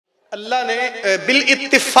अल्लाह ने बिल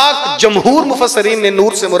इत्तिफाक जमहूर मुफस्सरीन ने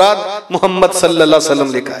नूर से मुराद मोहम्मद सल्लल्लाहु अलैहि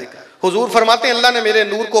वसल्लम लिखा है। हुजूर फरमाते हैं अल्लाह ने मेरे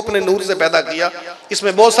नूर को अपने नूर से पैदा किया।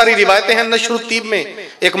 इसमें बहुत सारी रिवायतें हैं। नशरुत्तीब में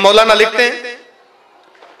एक मौलाना लिखते हैं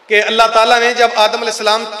कि अल्लाह ताला ने जब आदम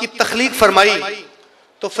अलैहिस्सलाम की तखलीक फरमाई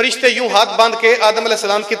तो फरिश्ते यूं हाथ बांध के आदम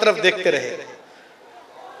अलैहिस्सलाम की तरफ देखते रहे।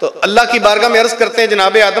 तो अल्लाह की बारगाह में अर्ज करते हैं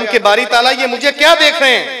जनाब आदम के बारी ताला ये मुझे क्या देख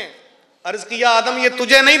रहे हैं? अर्ज किया आदम ये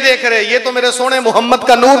तुझे नहीं देख रहे, ये तो मेरे सोने मोहम्मद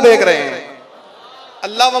का नूर देख रहे हैं।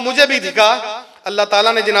 अल्लाह वो मुझे भी दिखा। अल्लाह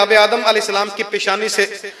ताला ने जनाब आदम अलैहिस्सलाम की पेशानी से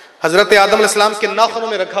हजरत आदम अलैहिस्सलाम के नाखूनों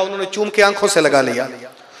में रखा, उन्होंने चूम के आंखों से लगा लिया।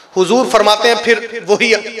 हुजूर फरमाते हैं फिर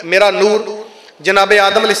वही मेरा नूर जनाब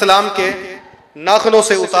आदम अलैहिस्सलाम के नाखूनों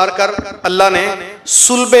से उतार कर अल्लाह ने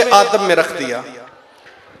सुल्बे आदम में रख दिया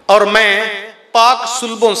और मैं पाक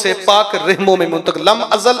सुल्बों से पाक रहमों में मुंतकिल लम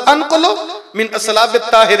अज़ल अनकुलो मिन असलाब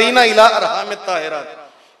ताहिरीना इला अरहाम ताहिरात,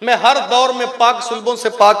 मैं हर दौर में पाक सुल्बों से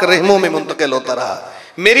पाक रहमों में मुंतकिल होता रहा।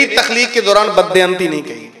 मेरी तखलीक के दौरान बददयांती नहीं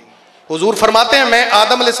कही। हुजूर फरमाते हैं मैं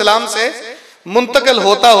आदम अलैहिस्सलाम से मुंतकिल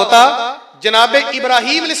होता होता जनाब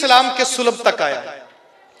इब्राहीम अलैहिस्सलाम के सुलब तक आया।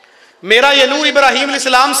 मेरा ये नूर इब्राहीम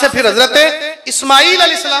अलैहिस्सलाम से फिर हजरत इस्माईल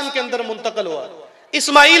अलैहिस्सलाम के अंदर मुंतकिल हुआ।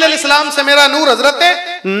 इस्माईल अलैहिस्सलाम से मेरा नूर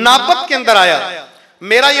हजरत नाबत के अंदर आया।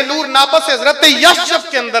 मेरा ये नूर नाबत से हजरत यशब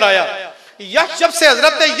के अंदर आया। यशब से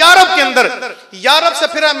हजरत यारब के अंदर, यारब से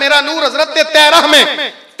फिर मेरा नूर हजरत तेरह में,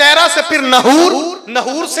 तेरह से फिर नहूर,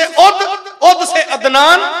 नहूर से उद, उद से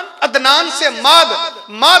अदनान, अदनान से माद,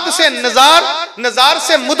 माद से नजार, नजार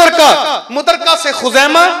से मुदरका, मुदरका से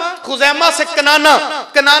खुजैमा, खुजैमा से कनाना,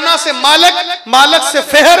 कनाना से मालक, मालक से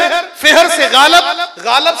फेहर, फेहर से गालब,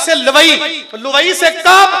 गालब से लवई, लवई से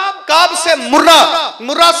काब, काब से मुर्रा,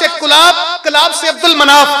 मुर्रा से कुलाब, कुलाब से अब्दुल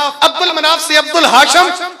मनाफ, अब्दुल मनाफ से अब्दुल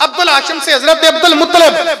हाशिम, अब्दुल हाशिम से हजरत अब्दुल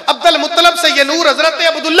मुत्तलब, अब्दुल मुत्तलब से ये नूर हजरत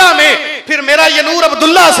अब्दुल्लाह में, फिर मेरा ये नूर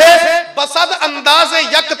अब्दुल्लाह से बसद अंदाज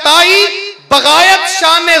यकताई बगायत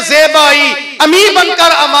शान ज़ेबाई अमी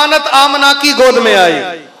बनकर अमानत आमना की गोद में आई।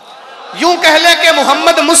 यूं कह ले कि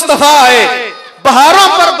मोहम्मद मुस्तफा आए, बहारों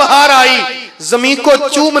पर बहार आई, जमीन को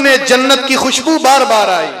चूमने जन्नत की खुशबू बार बार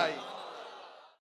आई।